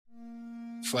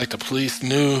It's like the police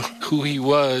knew who he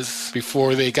was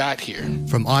before they got here.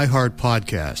 From iHeart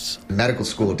Podcasts. The medical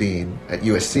school dean at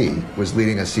USC was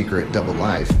leading a secret double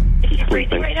life. Is she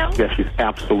breathing right now? Yes, she's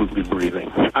absolutely breathing.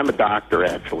 I'm a doctor,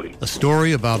 actually. A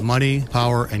story about money,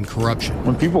 power, and corruption.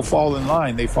 When people fall in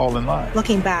line, they fall in line.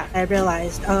 Looking back, I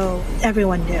realized,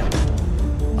 everyone knew.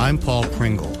 I'm Paul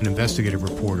Pringle, an investigative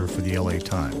reporter for the LA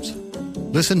Times.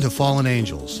 Listen to Fallen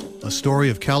Angels, a story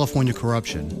of California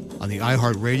corruption on the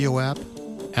iHeartRadio app,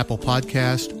 Apple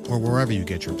Podcast, or wherever you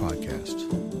get your podcasts.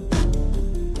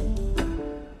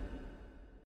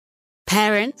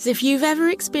 Parents, if you've ever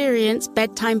experienced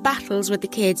bedtime battles with the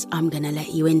kids, I'm going to let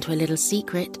you into a little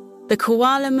secret. The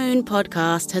Koala Moon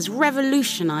podcast has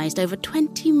revolutionized over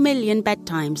 20 million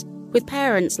bedtimes, with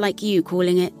parents like you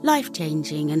calling it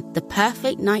life-changing and the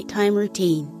perfect nighttime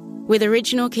routine. With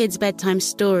original kids' bedtime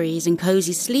stories and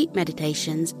cozy sleep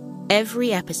meditations,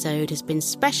 every episode has been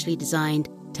specially designed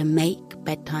to make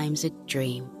bedtimes a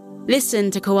dream.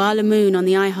 Listen to Koala Moon on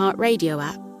the iHeartRadio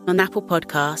app, on Apple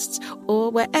Podcasts,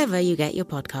 or wherever you get your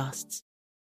podcasts.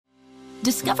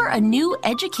 Discover a new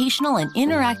educational and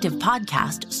interactive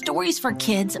podcast, Stories for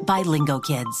Kids by Lingo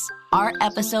Kids. Our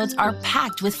episodes are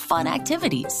packed with fun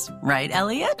activities. Right,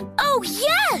 Elliot? Oh,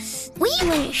 yes! We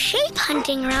went shape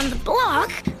hunting around the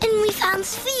block, and we found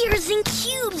spheres and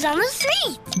cubes on the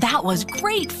street. That was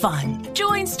great fun.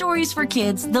 Join Stories for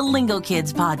Kids, the Lingo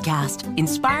Kids podcast,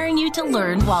 inspiring you to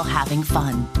learn while having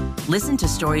fun. Listen to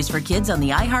Stories for Kids on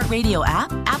the iHeartRadio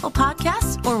app, Apple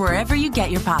Podcasts, or wherever you get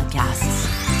your podcasts.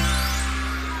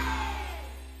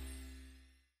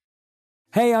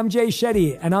 Hey, I'm Jay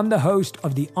Shetty, and I'm the host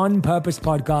of the On Purpose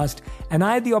podcast, and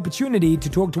I had the opportunity to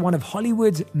talk to one of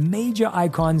Hollywood's major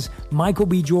icons, Michael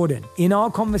B. Jordan. In our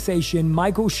conversation,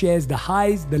 Michael shares the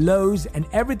highs, the lows, and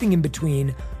everything in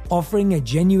between, offering a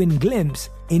genuine glimpse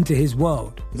into his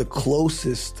world. The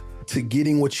closest to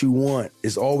getting what you want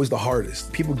is always the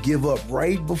hardest. People give up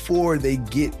right before they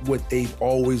get what they've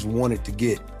always wanted to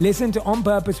get. Listen to On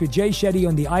Purpose with Jay Shetty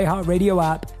on the iHeartRadio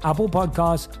app, Apple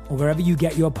Podcasts, or wherever you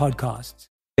get your podcasts.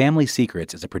 Family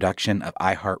Secrets is a production of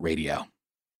iHeartRadio.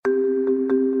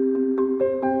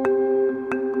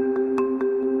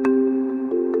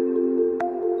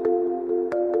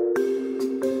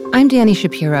 I'm Dani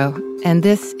Shapiro, and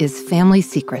this is Family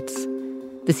Secrets.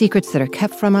 The secrets that are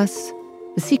kept from us,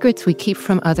 the secrets we keep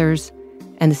from others,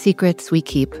 and the secrets we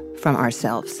keep from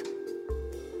ourselves.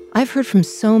 I've heard from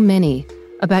so many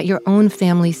about your own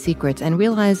family secrets and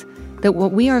realize that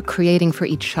what we are creating for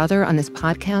each other on this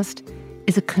podcast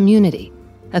is a community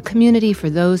for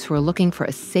those who are looking for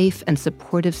a safe and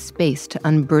supportive space to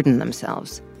unburden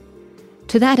themselves.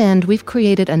 To that end, we've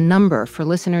created a number for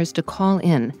listeners to call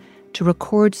in to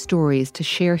record stories to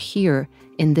share here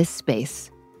in this space.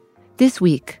 This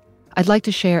week, I'd like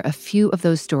to share a few of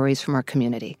those stories from our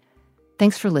community.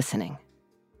 Thanks for listening.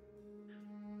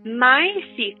 My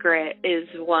secret is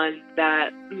one that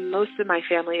most of my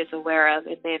family is aware of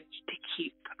and managed to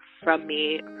keep from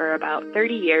me for about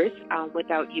 30 years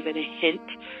without even a hint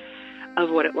of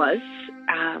what it was.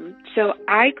 So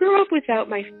I grew up without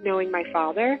knowing my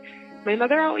father. My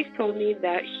mother always told me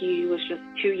that he was just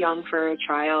too young for a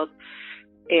child.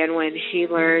 And when he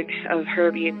learned of her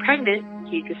being pregnant,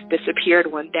 he just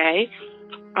disappeared one day.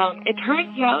 It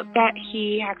turns out that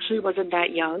he actually wasn't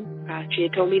that young. She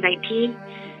had told me 19.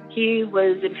 He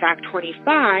was, in fact,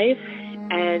 25.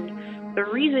 And the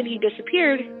reason he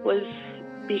disappeared was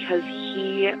because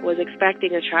he was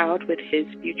expecting a child with his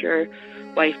future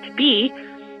wife-to-be.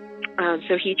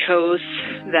 So he chose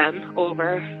them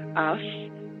over us.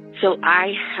 So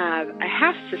I have a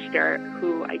half-sister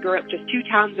who I grew up just 2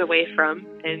 towns away from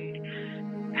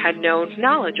and had no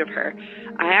knowledge of her.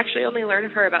 I actually only learned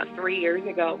of her about 3 years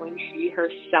ago when she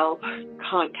herself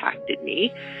contacted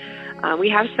me. We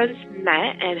have since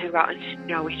met and have gotten to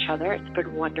know each other. It's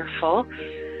been wonderful.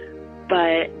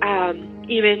 But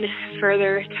even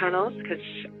further tunnels, because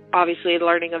obviously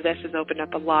learning of this has opened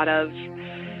up a lot of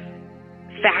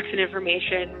facts and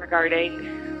information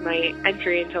regarding my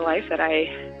entry into life that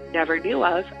I never knew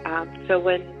of. So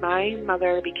when my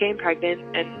mother became pregnant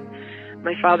and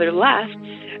my father left,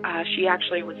 she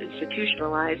actually was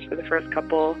institutionalized for the first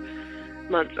couple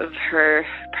months of her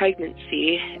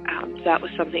pregnancy. That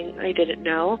was something I didn't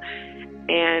know.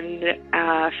 And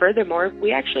furthermore,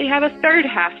 we actually have a third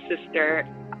half-sister.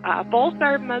 Both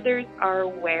our mothers are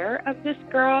aware of this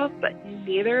girl, but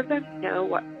neither of them know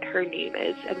what her name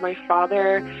is. And my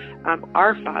father,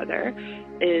 our father,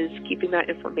 is keeping that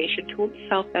information to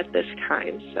himself at this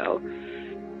time. So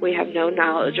we have no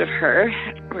knowledge of her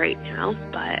right now.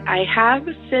 But I have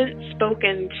since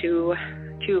spoken to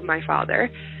my father.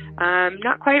 I'm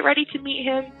not quite ready to meet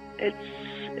him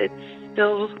it's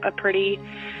still a pretty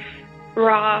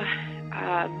raw,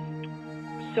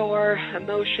 sore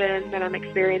emotion that I'm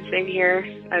experiencing here.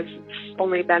 I've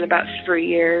only been about 3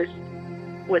 years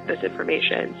with this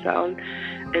information, so,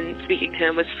 and speaking to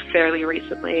him was fairly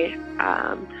recently.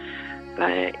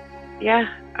 But yeah,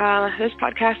 this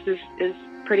podcast is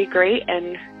pretty great,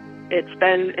 and it's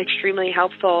been extremely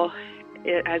helpful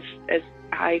as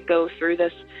I go through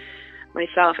this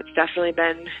myself. It's definitely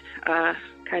been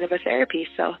kind of a therapy,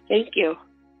 so thank you.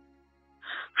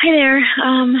 Hi there.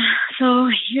 So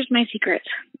here's my secret.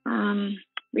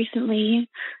 Recently,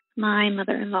 my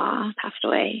mother-in-law passed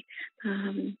away.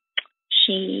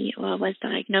 She was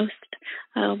diagnosed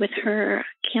with her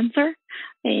cancer,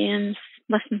 and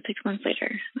less than 6 months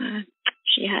later,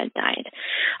 she had died.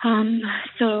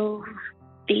 So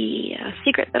the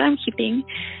secret that I'm keeping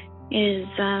is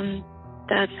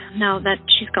that now that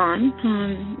she's gone,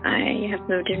 I have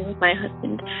moved in with my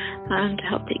husband to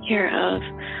help take care of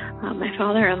my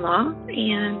father-in-law,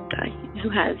 and who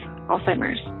has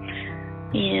Alzheimer's.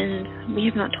 And we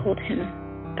have not told him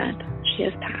that she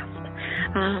has passed.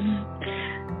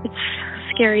 It's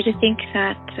scary to think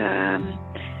that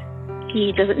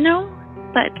he doesn't know,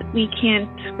 but we can't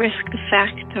risk the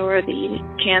fact or the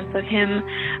chance of him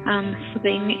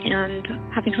slipping and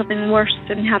having something worse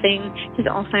and having his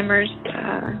Alzheimer's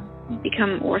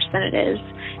become worse than it is,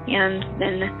 and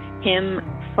then him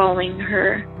following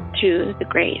her to the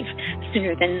grave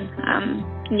sooner than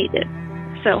needed.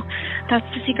 So that's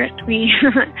the secret. We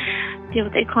deal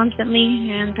with it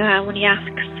constantly, and when he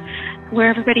asks where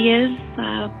everybody is,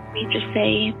 we just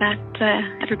say that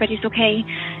everybody's okay,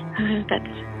 that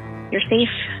you're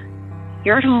safe,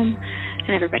 you're at home, and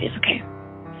everybody's okay.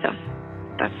 So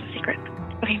that's the secret.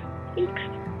 Okay, thanks.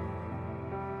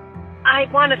 I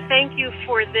want to thank you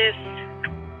for this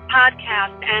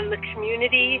podcast and the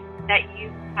community that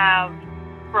you have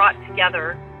brought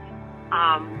together.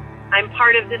 I'm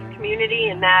part of this community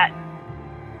in that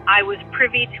I was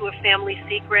privy to a family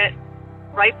secret.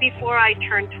 Right before I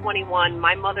turned 21,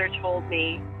 my mother told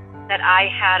me that I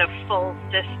had a full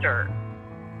sister.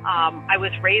 I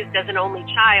was raised as an only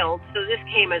child, so this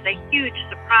came as a huge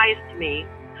surprise to me.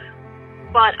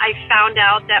 But I found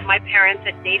out that my parents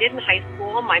had dated in high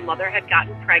school. My mother had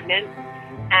gotten pregnant,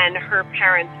 and her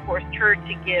parents forced her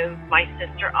to give my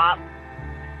sister up.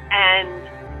 And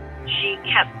she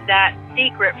kept that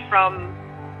secret from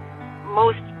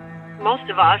most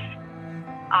of us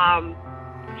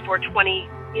for 20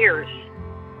 years.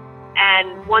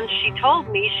 And once she told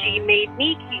me, she made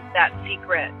me keep that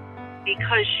secret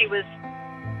because she was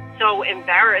so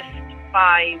embarrassed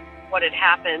by what had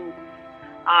happened.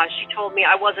 She told me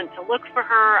I wasn't to look for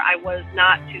her, I was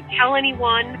not to tell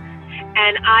anyone,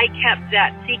 and I kept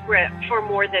that secret for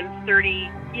more than 30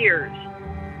 years.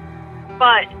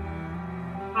 But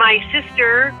my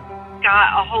sister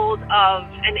got a hold of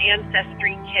an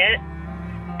ancestry kit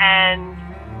and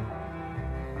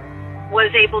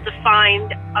was able to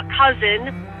find a cousin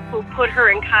who put her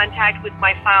in contact with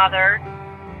my father.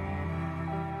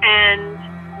 And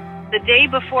the day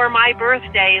before my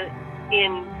birthday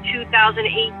in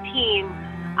 2018,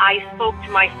 I spoke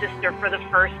to my sister for the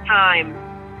first time.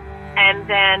 And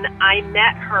then I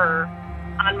met her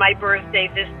on my birthday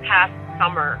this past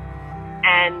summer.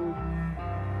 And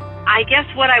I guess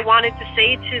what I wanted to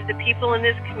say to the people in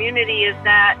this community is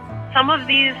that some of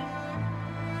these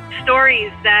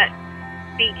stories that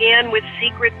began with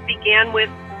secrets, began with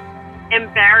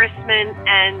embarrassment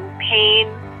and pain,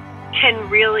 can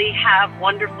really have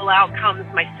wonderful outcomes.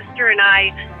 My sister and I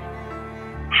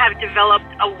have developed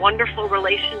a wonderful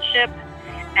relationship,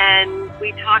 and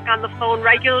we talk on the phone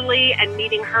regularly, and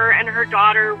meeting her and her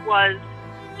daughter was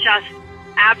just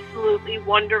absolutely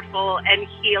wonderful and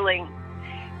healing.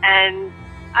 And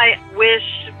I wish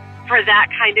for that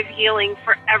kind of healing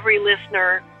for every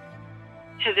listener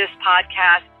to this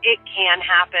podcast. It can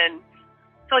happen.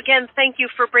 So again, thank you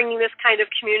for bringing this kind of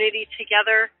community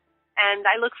together, and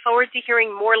I look forward to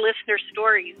hearing more listener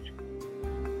stories.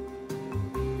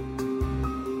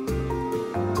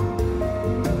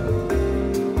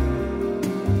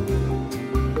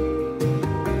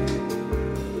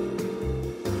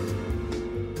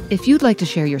 If you'd like to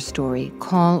share your story,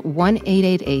 call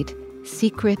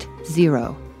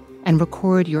 1-888-SECRET-0 and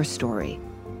record your story.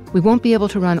 We won't be able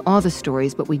to run all the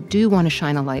stories, but we do want to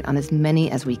shine a light on as many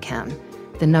as we can.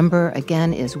 The number,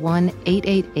 again, is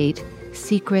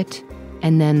 1-888-SECRET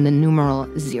and then the numeral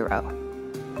 0.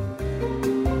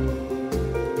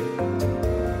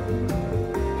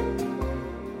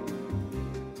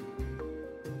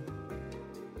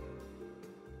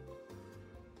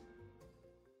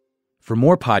 For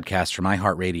more podcasts from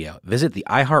iHeartRadio, visit the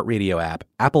iHeartRadio app,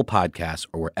 Apple Podcasts,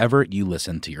 or wherever you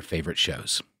listen to your favorite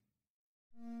shows.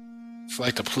 It's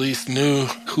like the police knew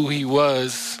who he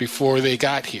was before they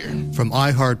got here. From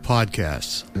iHeart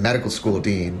Podcasts. The medical school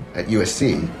dean at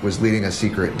USC was leading a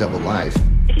secret double life.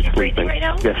 She's breathing right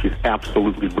now? Yes, she's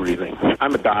absolutely breathing.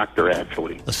 I'm a doctor,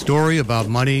 actually. A story about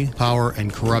money, power,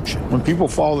 and corruption. When people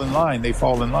fall in line, they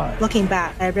fall in line. Looking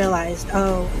back, I realized,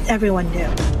 everyone knew.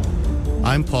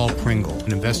 I'm Paul Pringle,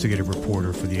 an investigative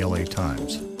reporter for the LA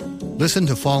Times. Listen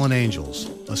to Fallen Angels,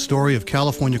 a story of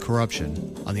California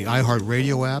corruption on the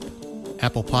iHeartRadio app,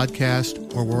 Apple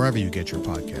Podcast, or wherever you get your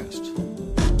podcasts.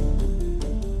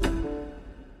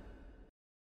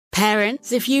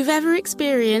 Parents, if you've ever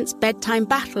experienced bedtime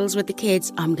battles with the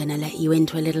kids, I'm going to let you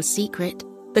into a little secret.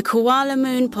 The Koala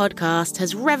Moon podcast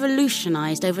has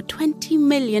revolutionized over 20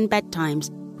 million bedtimes,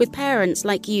 with parents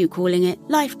like you calling it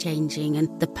life-changing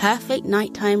and the perfect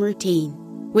nighttime routine.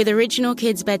 With original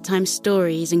kids' bedtime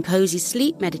stories and cozy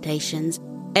sleep meditations,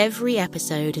 every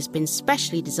episode has been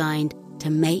specially designed to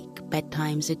make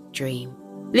bedtimes a dream.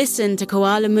 Listen to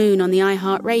Koala Moon on the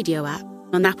iHeartRadio app,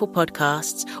 on Apple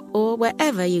Podcasts, or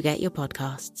wherever you get your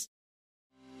podcasts.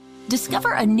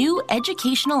 Discover a new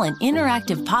educational and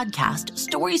interactive podcast,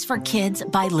 Stories for Kids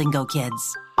by Lingo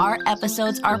Kids. Our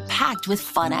episodes are packed with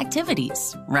fun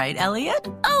activities. Right, Elliot?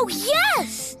 Oh,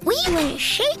 yes! We went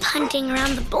shape hunting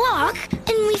around the block,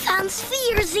 and we found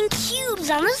spheres and cubes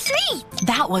on the street.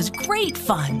 That was great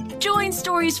fun. Join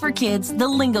Stories for Kids, the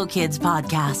Lingo Kids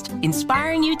podcast,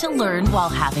 inspiring you to learn while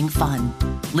having fun.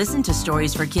 Listen to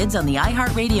Stories for Kids on the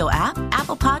iHeartRadio app,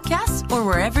 Apple Podcasts, or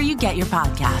wherever you get your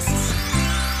podcasts.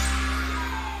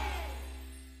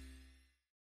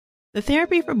 The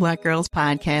Therapy for Black Girls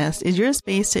podcast is your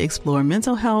space to explore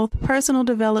mental health, personal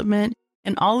development,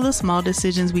 and all of the small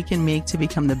decisions we can make to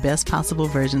become the best possible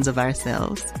versions of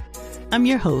ourselves. I'm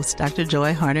your host, Dr.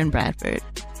 Joy Harden Bradford,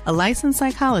 a licensed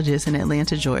psychologist in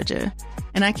Atlanta, Georgia,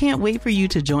 and I can't wait for you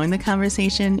to join the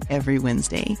conversation every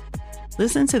Wednesday.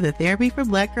 Listen to the Therapy for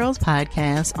Black Girls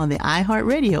podcast on the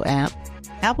iHeartRadio app,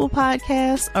 Apple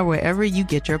Podcasts, or wherever you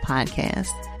get your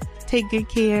podcasts. Take good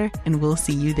care, and we'll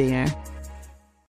see you there.